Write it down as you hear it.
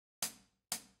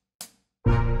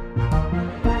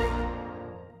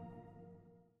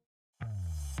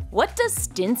What does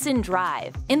Stinson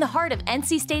Drive, in the heart of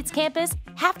NC State's campus,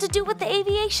 have to do with the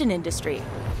aviation industry?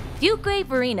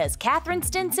 Fuquay-Varina's Katharine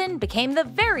Stinson became the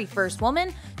very first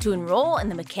woman to enroll in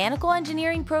the mechanical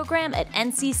engineering program at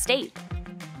NC State.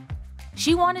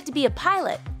 She wanted to be a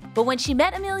pilot, but when she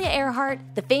met Amelia Earhart,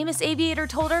 the famous aviator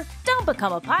told her, "Don't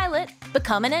become a pilot,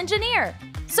 become an engineer."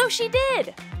 So she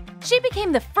did. She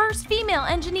became the first female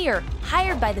engineer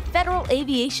hired by the Federal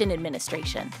Aviation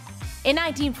Administration. In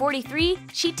 1943,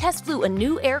 she test flew a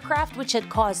new aircraft which had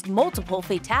caused multiple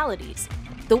fatalities.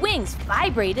 The wings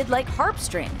vibrated like harp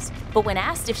strings, but when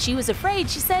asked if she was afraid,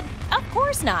 she said, "Of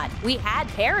course not, we had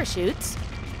parachutes."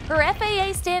 Her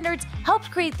FAA standards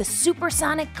helped create the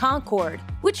supersonic Concorde,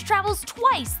 which travels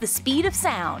twice the speed of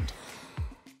sound.